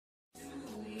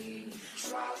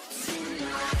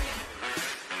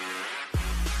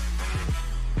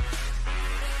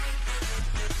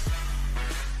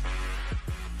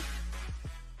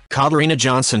Katarina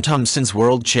Johnson-Thompson's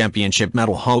World Championship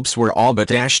medal hopes were all but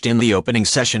dashed in the opening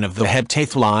session of the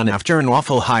heptathlon after an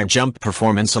awful high jump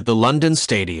performance at the London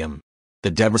Stadium.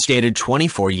 The devastated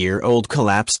 24-year-old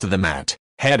collapsed to the mat,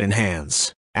 head and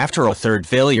hands, after a third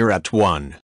failure at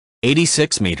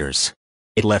 1.86 meters.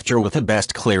 It left her with a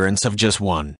best clearance of just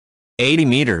 1.80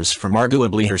 meters from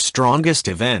arguably her strongest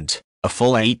event, a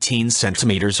full 18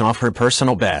 centimeters off her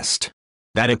personal best.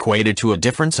 That equated to a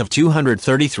difference of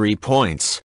 233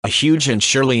 points. A huge and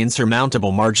surely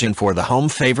insurmountable margin for the home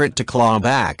favorite to claw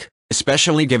back,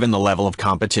 especially given the level of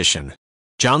competition.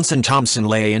 Johnson-Thompson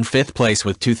lay in fifth place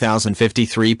with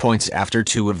 2,053 points after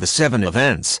 2 of the 7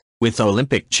 events, with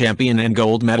Olympic champion and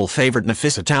gold medal favorite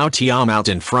Nafissatou Thiam out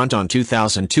in front on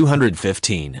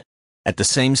 2,215. At the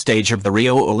same stage of the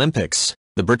Rio Olympics,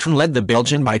 the Briton led the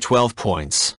Belgian by 12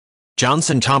 points.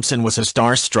 Johnson-Thompson was a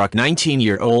star-struck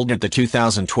 19-year-old at the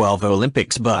 2012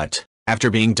 Olympics but,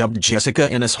 after being dubbed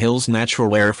Jessica Innes Hill's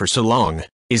natural heir for so long,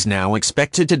 is now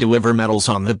expected to deliver medals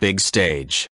on the big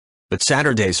stage. But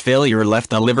Saturday's failure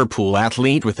left the Liverpool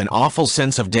athlete with an awful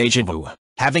sense of déjà vu,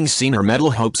 having seen her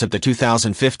medal hopes at the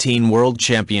 2015 World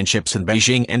Championships in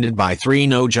Beijing ended by 3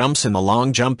 no jumps in the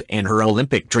long jump and her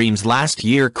Olympic dreams last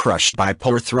year crushed by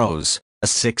poor throws, a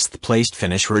 6th-placed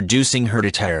finish reducing her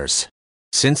to tears.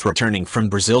 Since returning from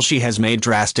Brazil, she has made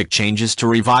drastic changes to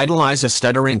revitalize a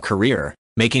stuttering career,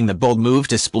 making the bold move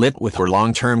to split with her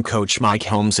long-term coach Mike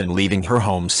Holmes and leaving her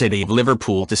home city of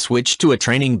Liverpool to switch to a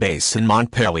training base in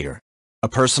Montpellier. A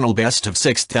personal best of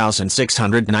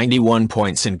 6,691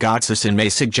 points in Gotsis in May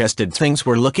suggested things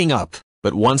were looking up,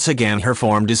 but once again her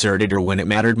form deserted her when it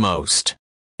mattered most.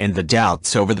 And the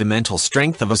doubts over the mental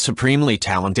strength of a supremely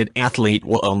talented athlete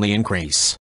will only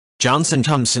increase.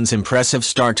 Johnson-Thompson's impressive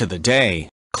start to the day,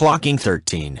 clocking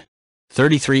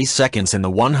 13.33 seconds in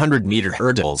the 100-meter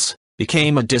hurdles,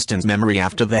 became a distant memory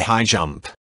after the high jump.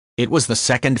 It was the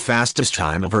second fastest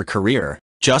time of her career,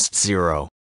 just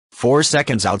 0.4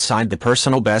 seconds outside the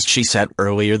personal best she set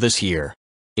earlier this year.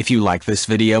 If you like this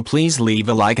video, please leave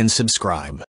a like and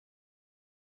subscribe.